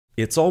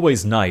It's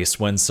always nice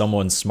when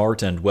someone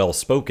smart and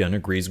well-spoken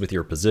agrees with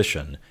your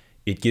position.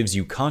 It gives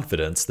you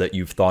confidence that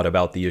you've thought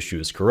about the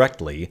issues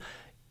correctly,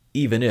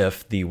 even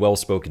if the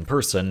well-spoken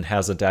person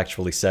hasn't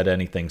actually said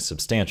anything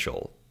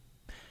substantial.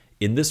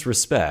 In this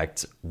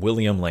respect,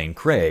 William Lane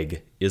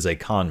Craig is a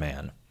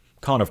conman.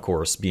 Con, of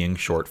course, being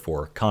short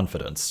for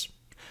confidence.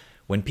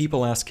 When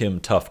people ask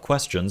him tough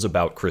questions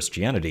about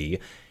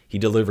Christianity, he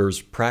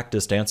delivers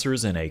practiced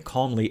answers in a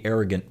calmly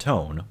arrogant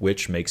tone,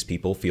 which makes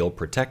people feel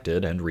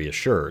protected and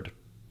reassured.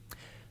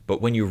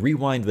 But when you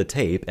rewind the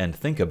tape and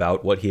think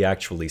about what he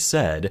actually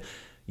said,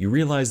 you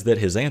realize that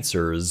his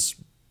answers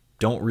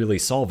don't really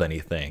solve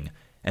anything,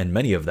 and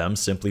many of them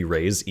simply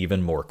raise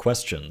even more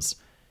questions.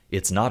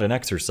 It's not an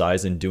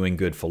exercise in doing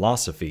good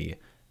philosophy,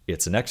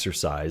 it's an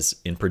exercise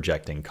in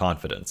projecting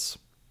confidence.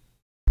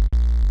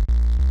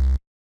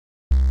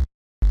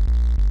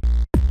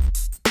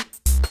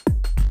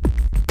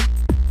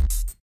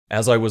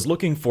 As I was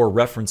looking for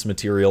reference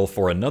material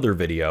for another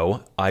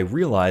video, I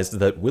realized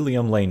that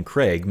William Lane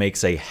Craig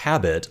makes a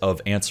habit of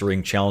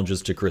answering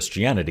challenges to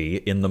Christianity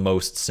in the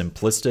most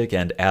simplistic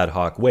and ad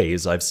hoc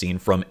ways I've seen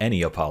from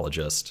any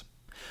apologist.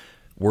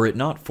 Were it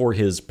not for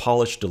his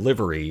polished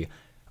delivery,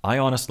 I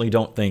honestly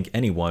don't think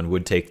anyone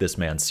would take this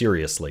man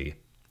seriously.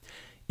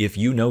 If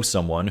you know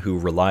someone who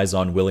relies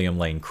on William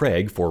Lane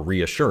Craig for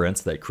reassurance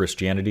that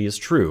Christianity is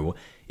true,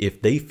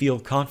 if they feel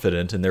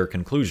confident in their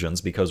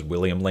conclusions because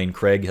William Lane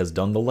Craig has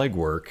done the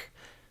legwork,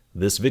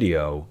 this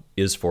video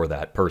is for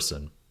that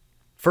person.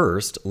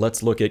 First,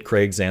 let's look at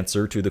Craig's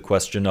answer to the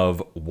question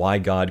of why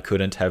God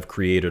couldn't have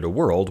created a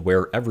world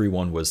where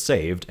everyone was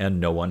saved and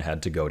no one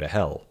had to go to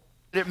hell.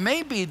 It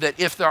may be that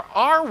if there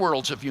are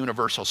worlds of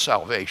universal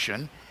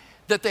salvation,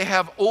 that they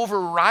have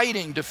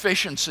overriding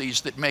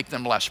deficiencies that make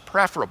them less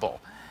preferable.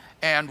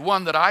 And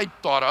one that I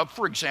thought of,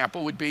 for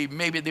example, would be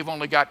maybe they've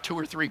only got 2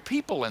 or 3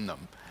 people in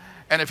them.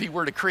 And if he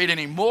were to create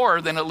any more,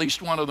 then at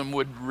least one of them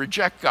would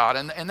reject God.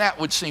 And that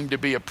would seem to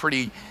be a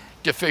pretty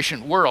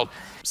deficient world.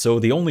 So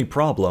the only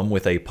problem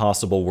with a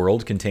possible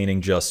world containing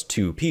just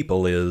 2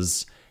 people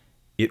is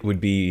it would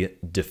be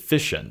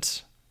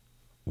deficient.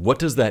 What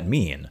does that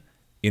mean?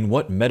 In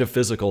what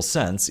metaphysical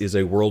sense is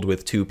a world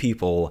with 2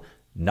 people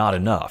not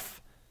enough?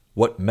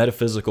 What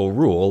metaphysical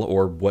rule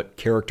or what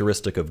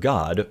characteristic of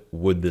God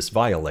would this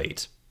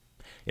violate?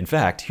 In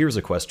fact, here's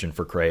a question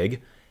for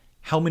Craig.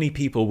 How many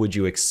people would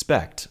you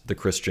expect the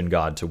Christian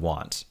God to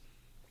want?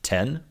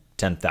 10?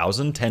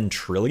 10,000? 10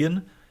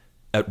 trillion?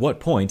 At what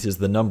point is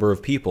the number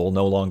of people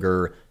no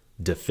longer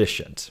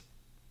deficient?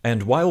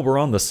 And while we're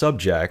on the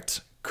subject,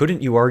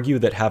 couldn't you argue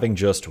that having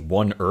just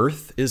one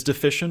Earth is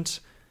deficient?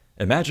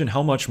 Imagine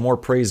how much more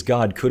praise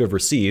God could have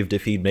received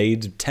if he'd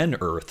made 10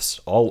 Earths,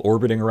 all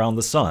orbiting around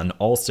the sun,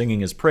 all singing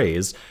his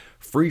praise,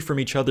 free from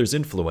each other's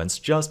influence,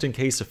 just in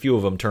case a few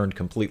of them turned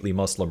completely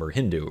Muslim or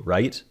Hindu,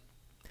 right?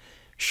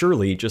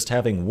 Surely just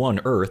having one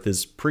Earth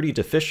is pretty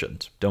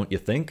deficient, don't you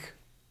think?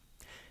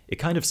 It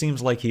kind of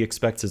seems like he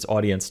expects his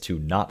audience to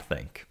not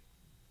think.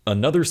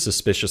 Another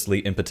suspiciously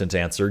impotent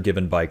answer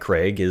given by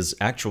Craig is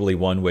actually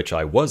one which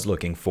I was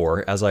looking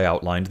for as I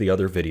outlined the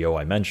other video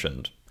I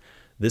mentioned.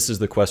 This is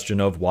the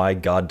question of why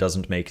God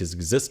doesn't make his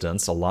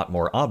existence a lot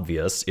more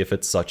obvious if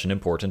it's such an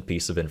important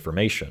piece of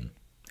information.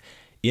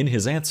 In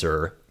his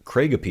answer,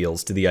 Craig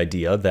appeals to the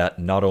idea that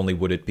not only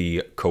would it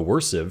be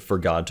coercive for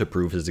God to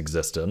prove his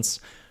existence,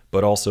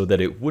 but also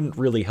that it wouldn't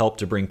really help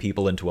to bring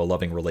people into a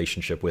loving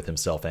relationship with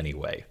himself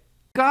anyway.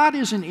 God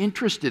isn't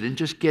interested in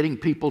just getting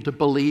people to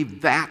believe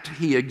that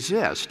he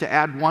exists, to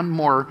add one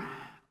more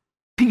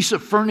piece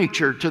of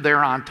furniture to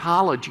their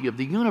ontology of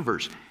the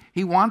universe.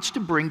 He wants to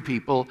bring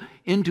people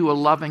into a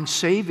loving,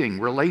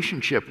 saving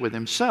relationship with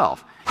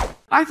himself.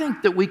 I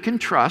think that we can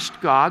trust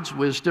God's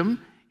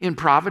wisdom in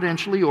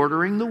providentially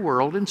ordering the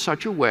world in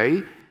such a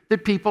way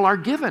that people are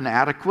given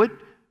adequate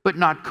but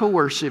not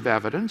coercive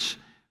evidence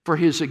for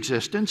his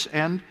existence,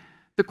 and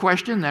the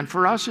question then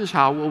for us is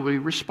how will we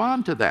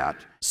respond to that?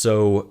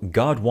 So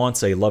God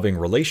wants a loving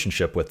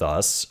relationship with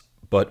us,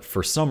 but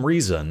for some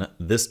reason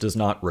this does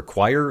not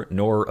require,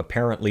 nor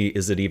apparently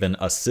is it even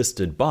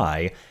assisted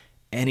by,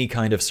 any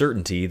kind of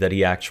certainty that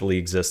he actually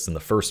exists in the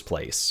first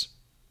place.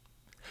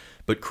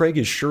 But Craig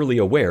is surely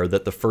aware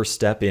that the first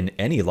step in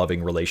any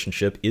loving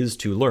relationship is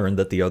to learn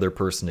that the other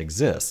person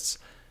exists.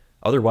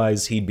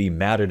 Otherwise, he'd be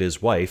mad at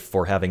his wife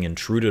for having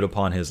intruded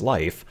upon his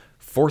life,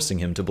 forcing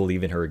him to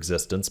believe in her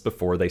existence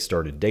before they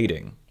started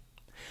dating.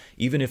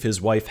 Even if his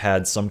wife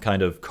had some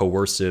kind of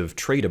coercive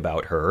trait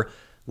about her,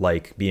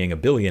 like being a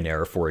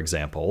billionaire, for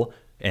example,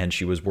 and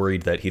she was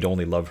worried that he'd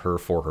only love her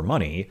for her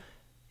money,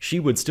 she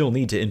would still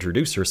need to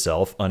introduce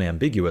herself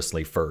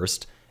unambiguously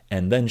first,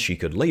 and then she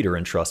could later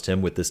entrust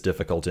him with this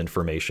difficult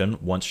information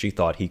once she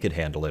thought he could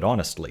handle it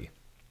honestly.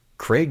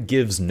 Craig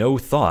gives no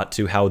thought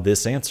to how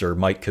this answer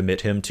might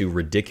commit him to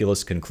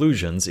ridiculous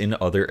conclusions in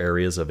other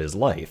areas of his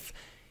life.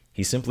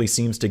 He simply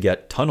seems to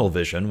get tunnel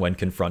vision when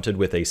confronted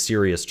with a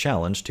serious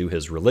challenge to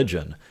his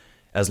religion.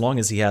 As long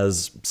as he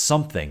has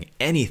something,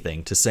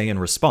 anything to say in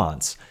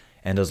response,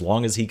 and as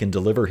long as he can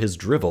deliver his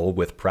drivel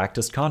with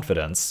practiced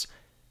confidence,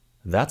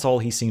 that's all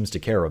he seems to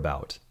care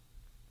about.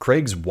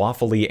 Craig's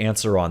waffly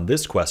answer on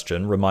this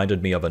question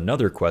reminded me of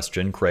another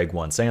question Craig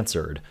once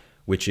answered,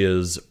 which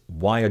is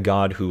why a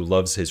God who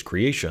loves his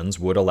creations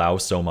would allow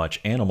so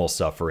much animal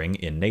suffering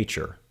in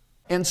nature.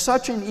 And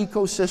such an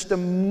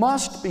ecosystem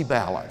must be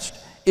balanced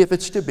if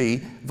it's to be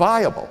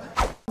viable.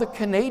 The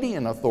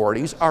Canadian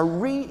authorities are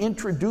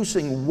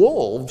reintroducing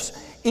wolves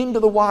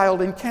into the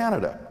wild in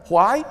Canada.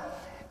 Why?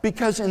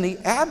 Because in the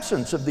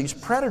absence of these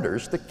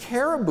predators, the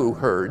caribou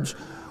herds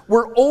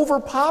were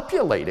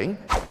overpopulating,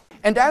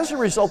 and as a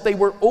result, they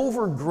were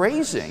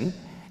overgrazing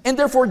and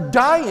therefore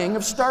dying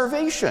of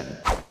starvation.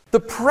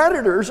 The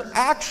predators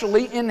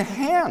actually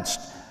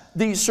enhanced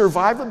the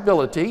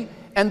survivability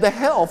and the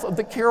health of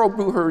the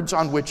caribou herds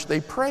on which they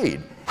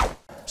preyed.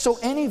 So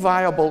any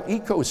viable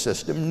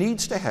ecosystem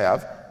needs to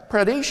have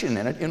predation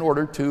in it in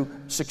order to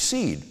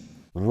succeed.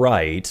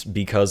 Right,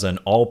 because an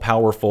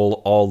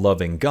all-powerful,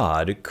 all-loving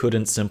God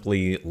couldn't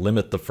simply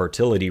limit the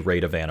fertility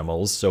rate of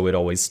animals so it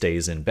always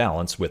stays in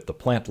balance with the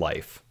plant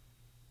life.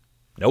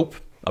 Nope.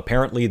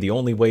 Apparently, the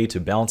only way to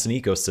balance an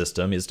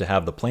ecosystem is to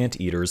have the plant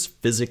eaters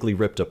physically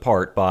ripped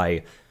apart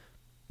by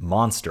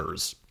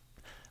monsters.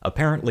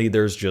 Apparently,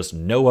 there's just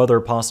no other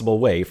possible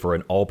way for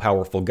an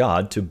all-powerful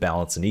God to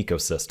balance an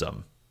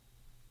ecosystem.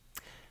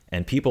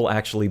 And people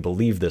actually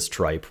believe this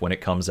tripe when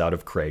it comes out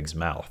of Craig's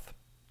mouth.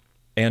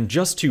 And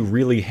just to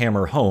really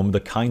hammer home the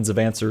kinds of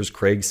answers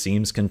Craig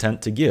seems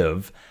content to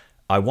give,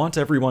 I want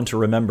everyone to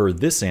remember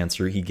this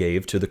answer he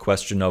gave to the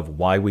question of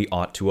why we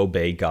ought to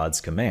obey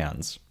God's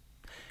commands.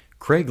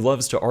 Craig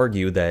loves to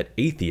argue that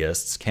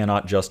atheists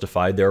cannot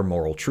justify their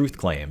moral truth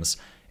claims,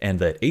 and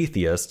that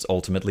atheists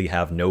ultimately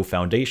have no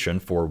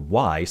foundation for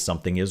why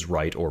something is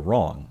right or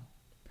wrong.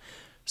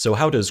 So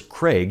how does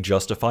Craig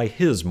justify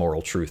his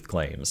moral truth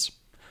claims?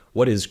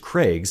 What is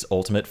Craig's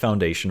ultimate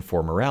foundation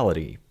for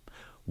morality?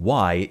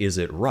 Why is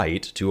it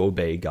right to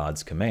obey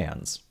God's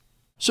commands?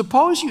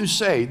 Suppose you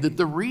say that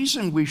the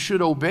reason we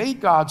should obey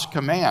God's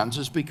commands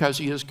is because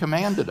he has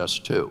commanded us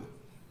to.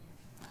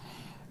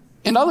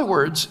 In other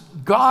words,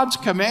 God's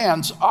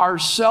commands are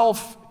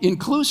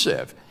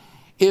self-inclusive.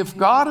 If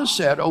God has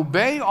said,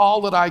 obey all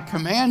that I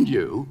command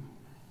you,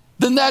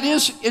 then that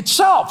is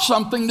itself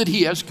something that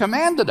he has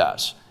commanded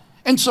us.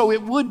 And so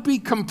it would be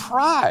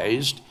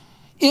comprised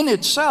in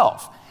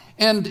itself.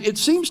 And it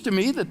seems to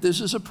me that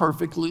this is a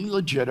perfectly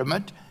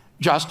legitimate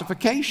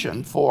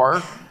justification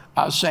for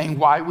saying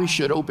why we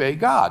should obey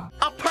God.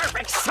 A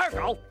perfect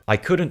circle! I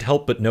couldn't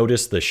help but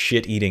notice the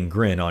shit-eating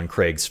grin on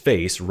Craig's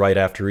face right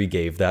after he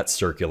gave that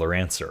circular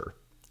answer.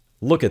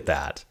 Look at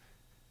that.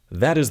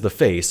 That is the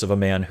face of a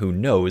man who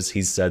knows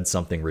he's said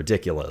something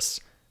ridiculous.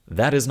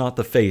 That is not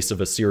the face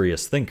of a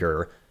serious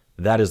thinker.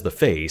 That is the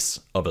face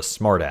of a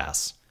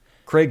smartass.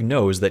 Craig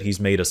knows that he's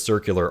made a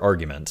circular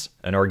argument,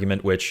 an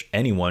argument which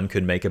anyone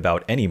could make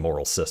about any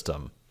moral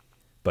system.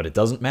 But it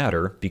doesn't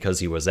matter because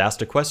he was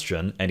asked a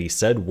question and he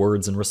said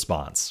words in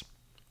response.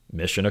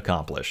 Mission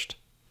accomplished.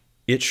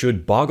 It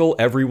should boggle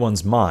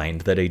everyone's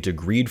mind that a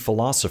degreed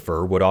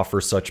philosopher would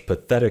offer such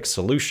pathetic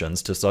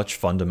solutions to such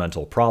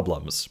fundamental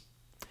problems.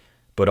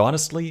 But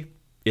honestly,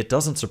 it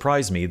doesn't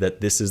surprise me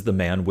that this is the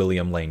man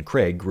William Lane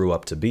Craig grew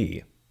up to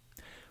be.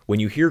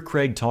 When you hear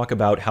Craig talk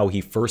about how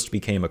he first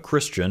became a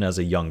Christian as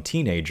a young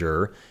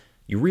teenager,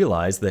 you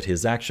realize that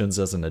his actions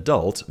as an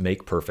adult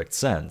make perfect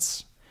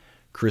sense.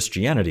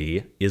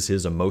 Christianity is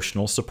his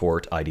emotional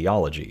support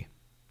ideology.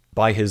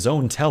 By his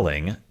own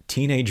telling,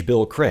 teenage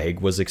Bill Craig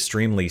was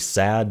extremely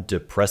sad,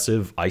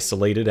 depressive,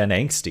 isolated, and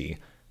angsty,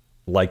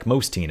 like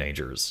most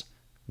teenagers.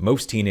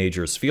 Most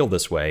teenagers feel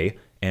this way,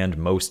 and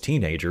most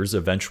teenagers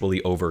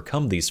eventually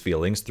overcome these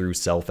feelings through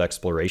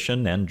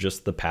self-exploration and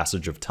just the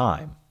passage of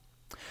time.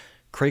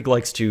 Craig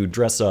likes to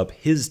dress up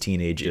his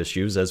teenage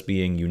issues as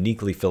being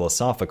uniquely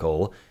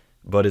philosophical,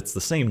 but it's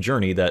the same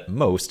journey that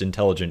most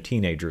intelligent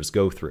teenagers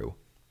go through.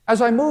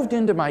 As I moved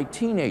into my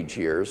teenage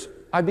years,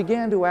 I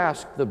began to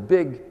ask the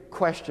big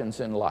questions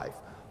in life.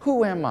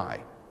 Who am I?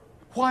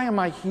 Why am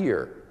I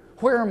here?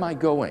 Where am I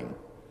going?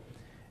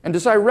 And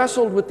as I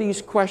wrestled with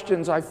these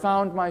questions, I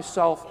found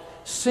myself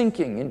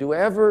sinking into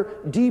ever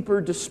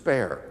deeper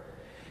despair.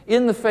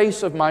 In the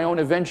face of my own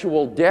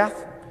eventual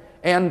death,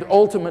 and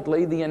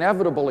ultimately the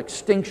inevitable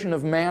extinction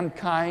of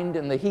mankind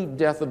and the heat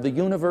death of the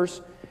universe,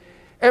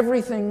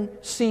 everything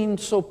seemed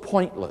so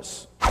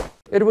pointless.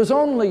 It was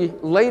only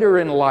later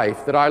in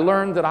life that I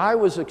learned that I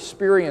was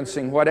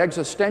experiencing what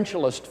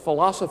existentialist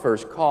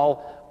philosophers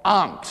call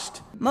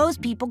angst.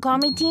 Most people call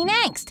me Teen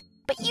Angst,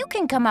 but you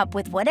can come up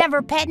with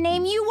whatever pet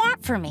name you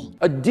want for me.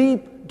 A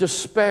deep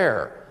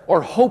despair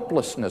or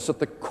hopelessness at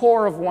the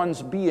core of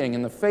one's being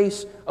in the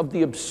face of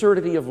the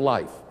absurdity of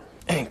life.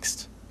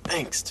 Angst,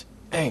 angst,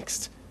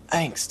 angst,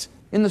 angst.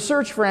 In the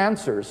search for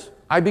answers,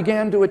 I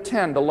began to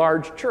attend a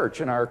large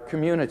church in our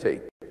community.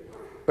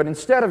 But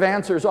instead of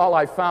answers, all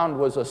I found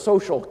was a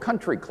social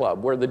country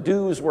club where the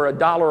dues were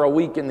 $1 a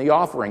week in the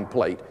offering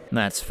plate.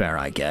 That's fair,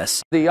 I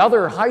guess. The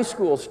other high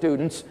school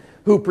students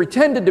who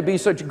pretended to be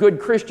such good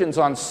Christians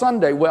on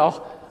Sunday,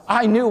 well,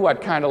 I knew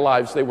what kind of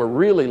lives they were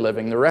really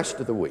living the rest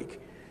of the week.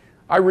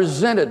 I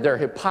resented their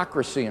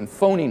hypocrisy and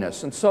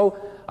phoniness, and so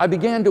I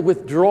began to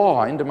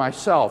withdraw into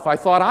myself. I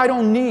thought, I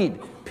don't need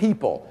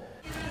people.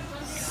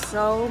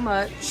 So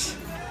much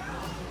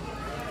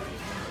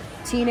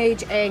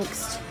teenage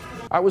angst.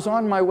 I was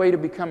on my way to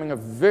becoming a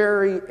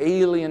very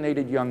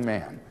alienated young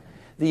man.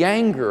 The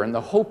anger and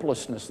the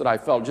hopelessness that I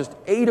felt just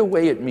ate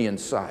away at me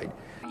inside.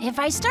 If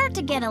I start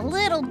to get a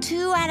little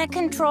too out of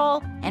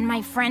control and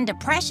my friend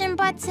depression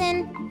butts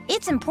in,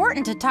 it's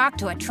important to talk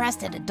to a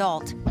trusted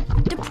adult.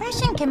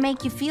 Depression can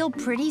make you feel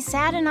pretty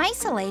sad and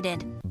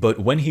isolated. But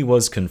when he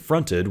was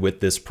confronted with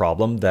this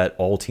problem that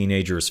all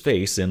teenagers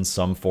face in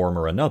some form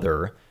or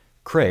another,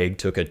 Craig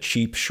took a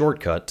cheap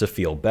shortcut to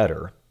feel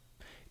better.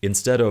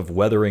 Instead of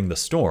weathering the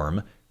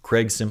storm,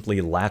 Craig simply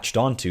latched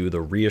onto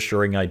the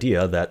reassuring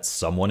idea that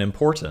someone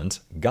important,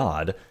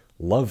 God,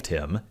 loved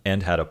him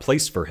and had a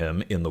place for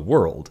him in the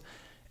world,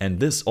 and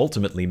this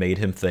ultimately made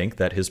him think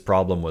that his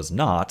problem was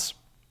not,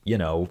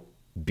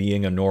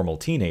 being a normal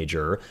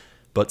teenager,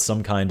 but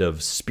some kind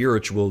of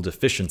spiritual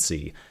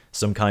deficiency,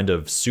 some kind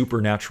of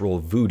supernatural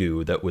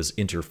voodoo that was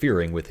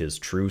interfering with his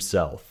true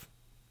self.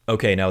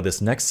 Okay, now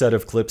this next set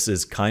of clips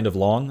is kind of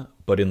long,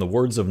 but in the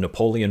words of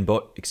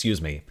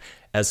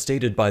as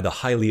stated by the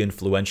highly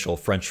influential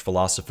French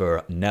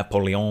philosopher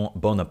Napoleon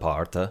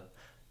Bonaparte,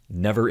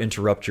 never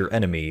interrupt your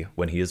enemy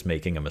when he is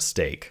making a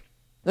mistake.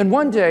 Then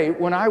one day,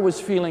 when I was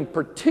feeling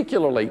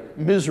particularly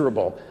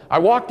miserable, I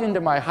walked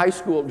into my high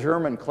school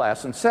German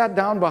class and sat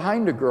down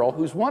behind a girl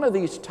who's one of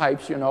these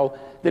types,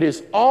 that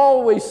is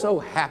always so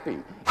happy.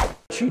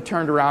 She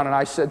turned around and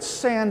I said,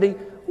 Sandy,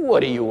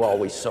 what are you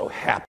always so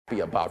happy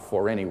about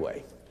for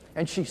anyway?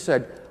 And she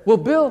said, well,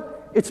 Bill,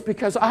 it's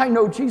because I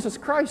know Jesus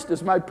Christ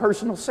is my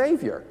personal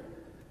Savior.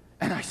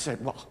 And I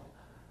said, well,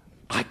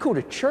 I go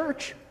to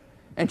church.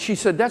 And she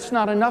said, that's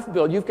not enough,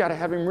 Bill. You've got to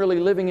have him really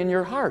living in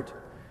your heart.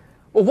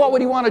 Well, what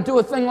would he want to do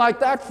a thing like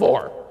that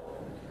for?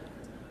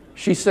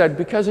 She said,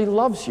 because he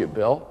loves you,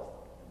 Bill.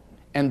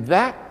 And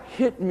that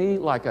hit me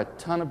like a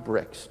ton of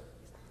bricks.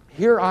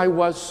 Here I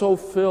was so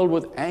filled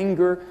with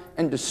anger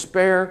and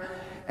despair.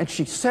 And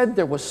she said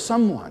there was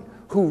someone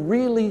who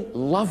really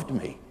loved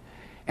me.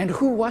 And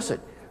who was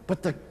it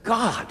but the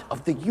God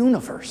of the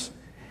universe?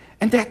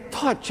 And that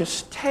thought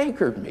just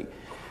staggered me,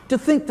 to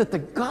think that the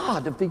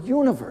God of the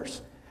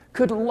universe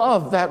could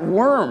love that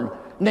worm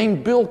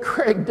named Bill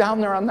Craig down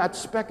there on that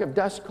speck of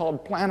dust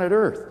called planet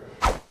Earth.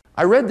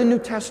 I read the New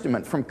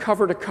Testament from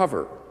cover to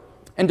cover,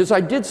 and as I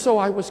did so,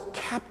 I was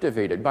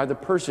captivated by the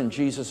person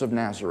Jesus of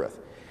Nazareth.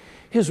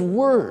 His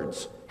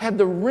words had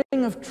the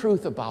ring of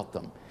truth about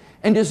them,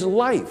 and his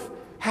life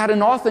had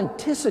an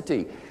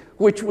authenticity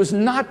which was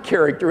not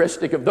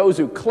characteristic of those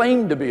who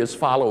claimed to be his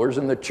followers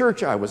in the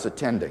church I was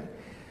attending.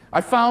 I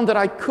found that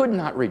I could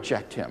not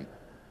reject him.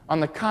 On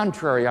the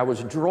contrary, I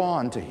was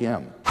drawn to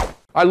him.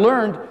 I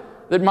learned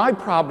that my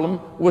problem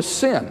was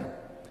sin.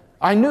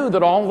 I knew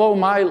that although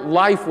my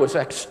life was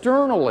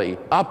externally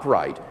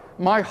upright,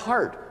 my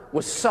heart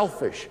was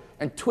selfish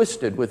and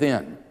twisted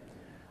within.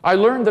 I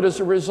learned that as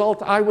a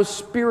result, I was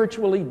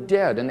spiritually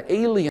dead and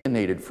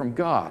alienated from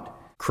God.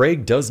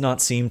 Craig does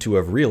not seem to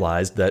have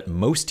realized that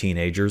most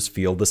teenagers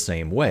feel the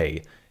same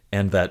way,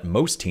 and that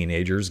most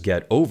teenagers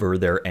get over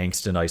their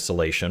angst and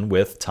isolation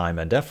with time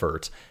and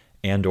effort,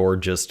 and/or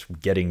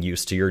just getting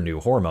used to your new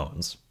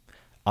hormones.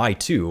 I,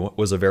 too,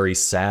 was a very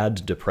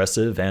sad,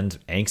 depressive, and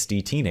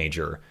angsty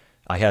teenager.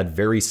 I had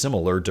very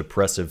similar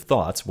depressive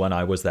thoughts when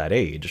I was that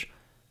age.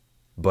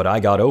 But I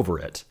got over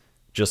it,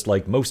 just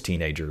like most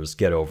teenagers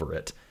get over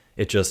it.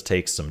 It just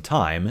takes some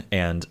time,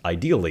 and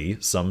ideally,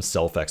 some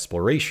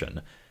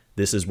self-exploration.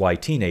 This is why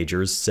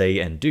teenagers say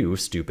and do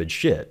stupid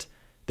shit.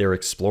 They're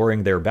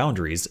exploring their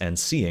boundaries and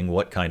seeing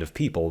what kind of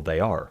people they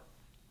are.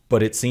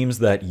 But it seems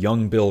that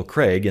young Bill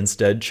Craig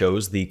instead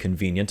chose the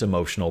convenient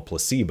emotional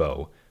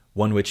placebo,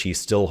 one which he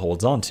still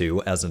holds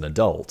onto as an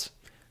adult.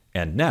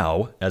 And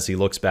now, as he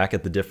looks back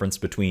at the difference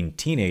between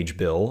teenage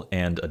Bill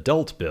and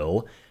adult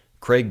Bill,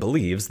 Craig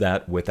believes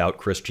that without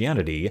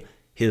Christianity,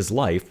 his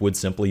life would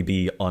simply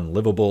be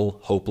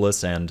unlivable,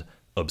 hopeless, and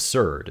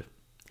absurd.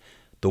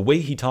 The way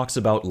he talks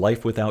about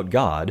life without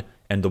God,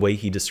 and the way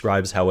he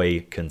describes how a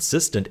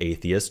consistent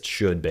atheist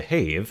should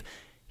behave,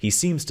 he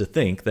seems to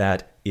think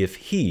that if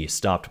he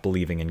stopped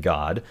believing in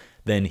God,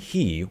 then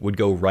he would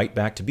go right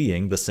back to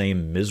being the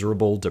same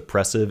miserable,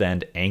 depressive,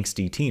 and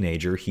angsty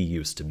teenager he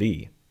used to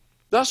be.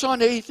 Thus,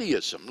 on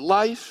atheism,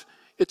 life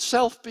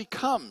itself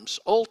becomes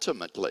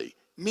ultimately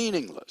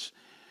meaningless.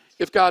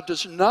 If God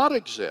does not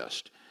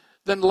exist,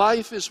 then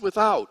life is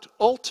without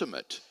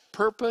ultimate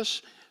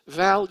purpose,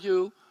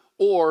 value,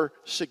 or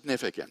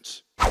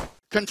significance.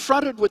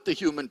 Confronted with the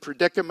human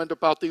predicament,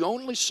 about the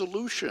only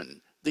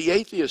solution the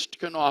atheist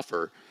can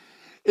offer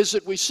is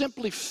that we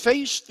simply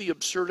face the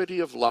absurdity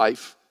of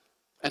life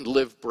and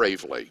live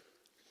bravely.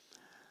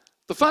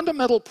 The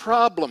fundamental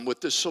problem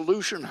with this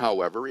solution,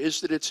 however, is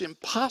that it's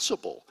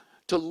impossible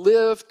to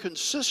live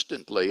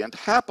consistently and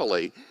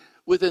happily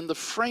within the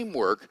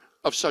framework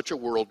of such a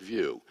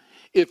worldview.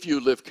 If you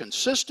live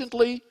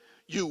consistently,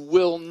 you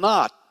will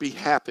not be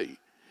happy.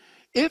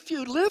 If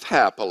you live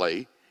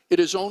happily, it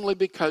is only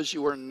because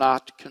you are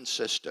not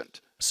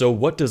consistent. So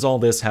what does all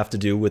this have to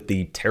do with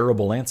the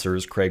terrible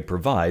answers Craig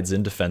provides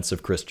in defense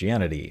of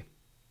Christianity?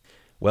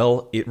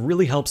 Well, it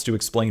really helps to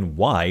explain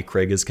why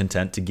Craig is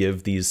content to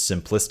give these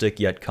simplistic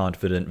yet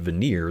confident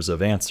veneers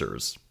of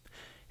answers.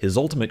 His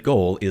ultimate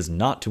goal is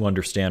not to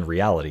understand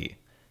reality.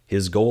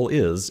 His goal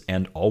is,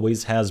 and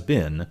always has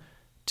been,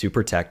 to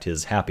protect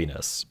his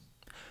happiness.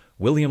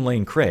 William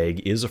Lane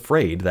Craig is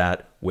afraid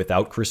that,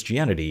 without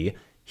Christianity,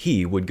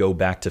 he would go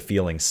back to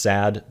feeling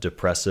sad,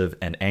 depressive,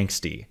 and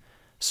angsty.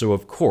 So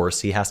of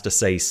course he has to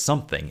say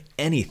something,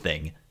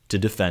 anything, to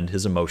defend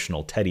his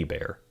emotional teddy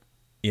bear.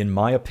 In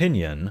my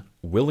opinion,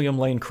 William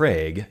Lane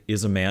Craig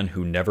is a man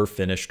who never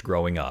finished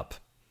growing up.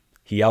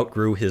 He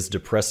outgrew his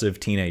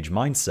depressive teenage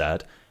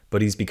mindset,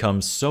 but he's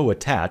become so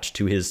attached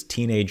to his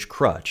teenage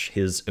crutch,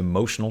 his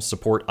emotional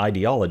support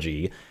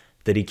ideology,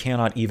 that he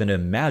cannot even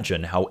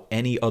imagine how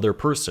any other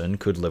person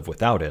could live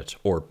without it,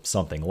 or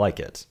something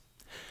like it.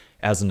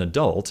 As an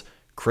adult,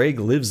 Craig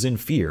lives in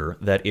fear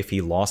that if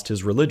he lost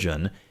his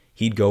religion,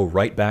 he'd go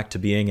right back to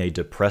being a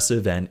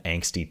depressive and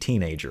angsty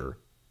teenager.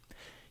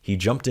 He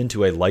jumped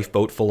into a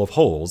lifeboat full of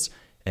holes,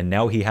 and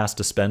now he has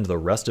to spend the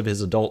rest of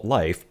his adult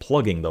life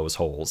plugging those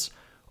holes,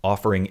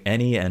 offering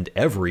any and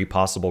every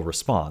possible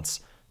response,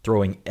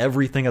 throwing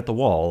everything at the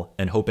wall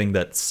and hoping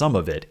that some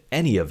of it,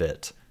 any of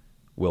it,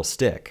 will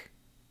stick.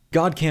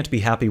 God can't be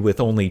happy with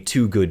only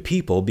two good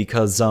people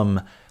because,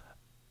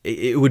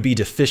 it would be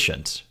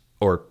deficient,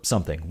 or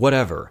something,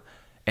 whatever.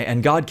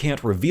 And God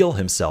can't reveal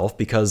himself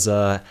because,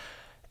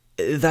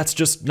 that's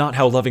just not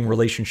how loving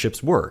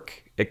relationships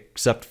work,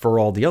 except for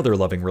all the other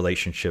loving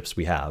relationships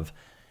we have.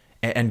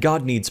 And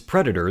God needs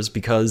predators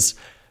because,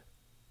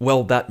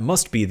 well, that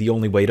must be the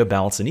only way to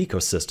balance an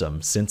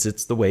ecosystem, since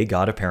it's the way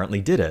God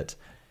apparently did it.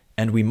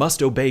 And we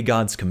must obey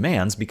God's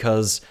commands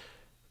because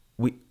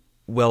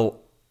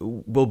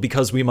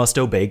because we must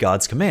obey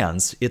God's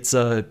commands. It's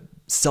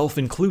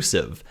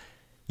self-inclusive.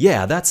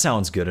 Yeah, that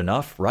sounds good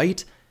enough,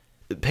 right?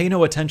 Pay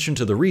no attention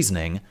to the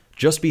reasoning,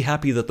 just be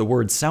happy that the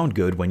words sound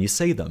good when you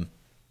say them.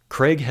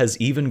 Craig has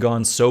even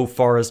gone so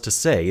far as to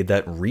say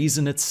that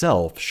reason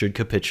itself should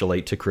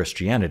capitulate to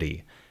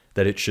Christianity,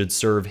 that it should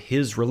serve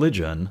his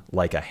religion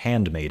like a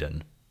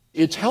handmaiden.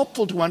 It's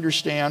helpful to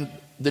understand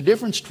the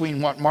difference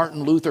between what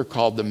Martin Luther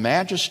called the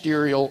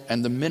magisterial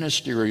and the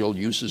ministerial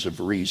uses of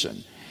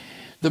reason.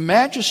 The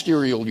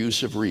magisterial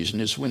use of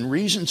reason is when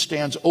reason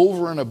stands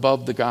over and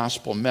above the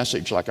gospel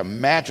message like a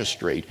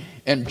magistrate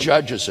and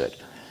judges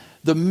it.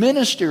 The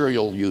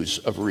ministerial use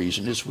of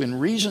reason is when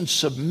reason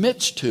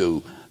submits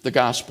to the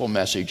gospel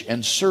message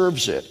and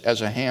serves it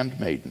as a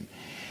handmaiden.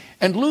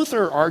 And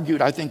Luther argued,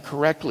 I think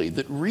correctly,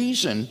 that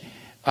reason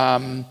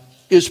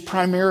is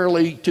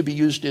primarily to be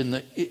used in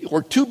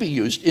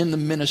the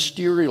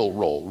ministerial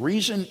role.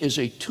 Reason is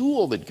a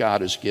tool that God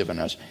has given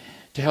us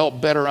to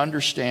help better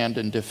understand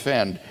and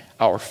defend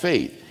our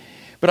faith.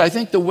 But I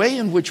think the way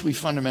in which we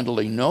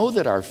fundamentally know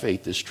that our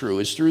faith is true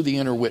is through the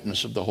inner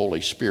witness of the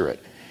Holy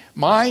Spirit.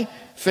 My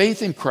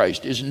faith in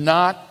Christ is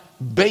not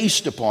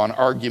based upon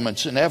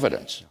arguments and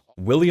evidence.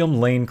 William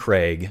Lane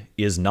Craig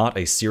is not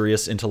a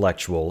serious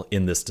intellectual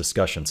in this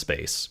discussion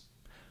space.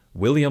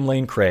 William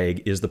Lane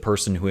Craig is the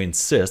person who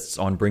insists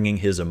on bringing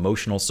his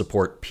emotional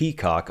support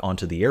peacock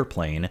onto the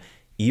airplane,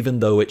 even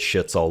though it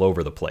shits all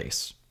over the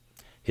place.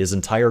 His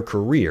entire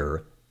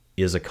career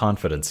is a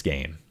confidence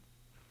game.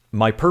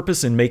 My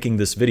purpose in making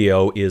this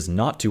video is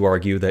not to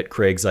argue that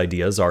Craig's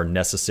ideas are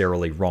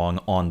necessarily wrong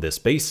on this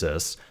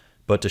basis,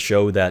 but to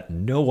show that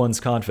no one's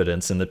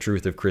confidence in the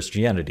truth of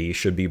Christianity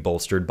should be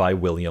bolstered by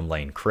William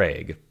Lane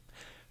Craig.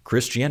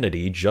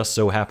 Christianity just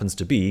so happens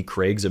to be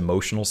Craig's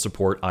emotional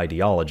support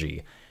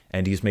ideology,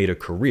 and he's made a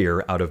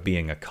career out of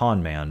being a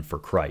con man for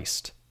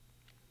Christ.